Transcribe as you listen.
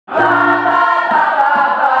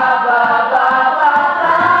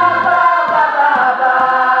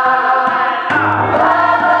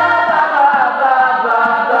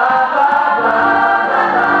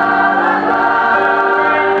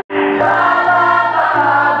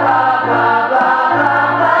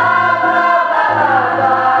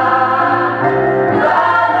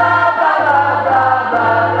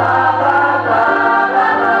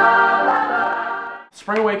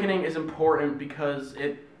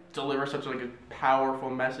deliver such like a powerful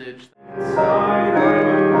message.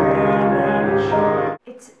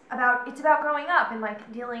 It's about growing up and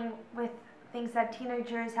like dealing with things that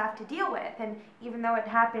teenagers have to deal with, and even though it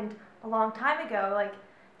happened a long time ago, like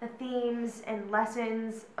the themes and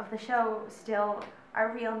lessons of the show still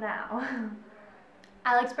are real now.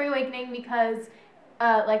 I like Spring Awakening because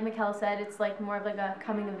like Mikkel said, it's like more of like a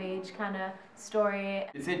coming of age kind of story.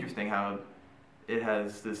 It's interesting how it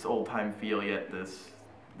has this old time feel yet this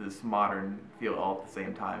modern feel all at the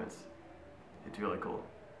same time. It's really cool.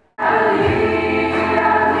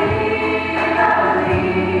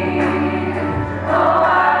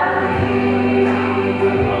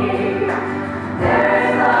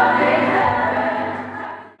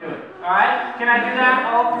 Alright, can I do that?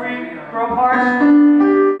 All three girl parts?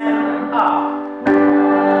 And up.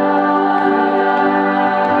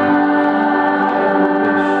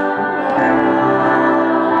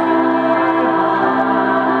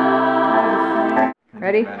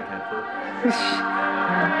 Ready? Like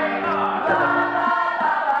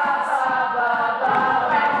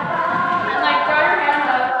throw your hands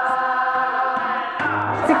up.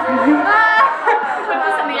 Put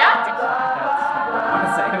this in the acting. I'm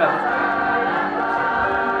saying about this.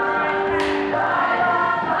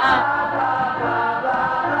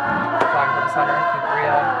 Flag for the center, keep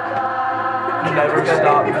real. Never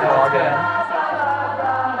stop vlogging.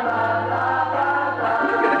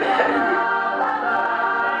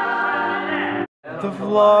 The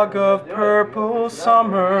vlog of purple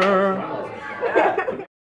summer.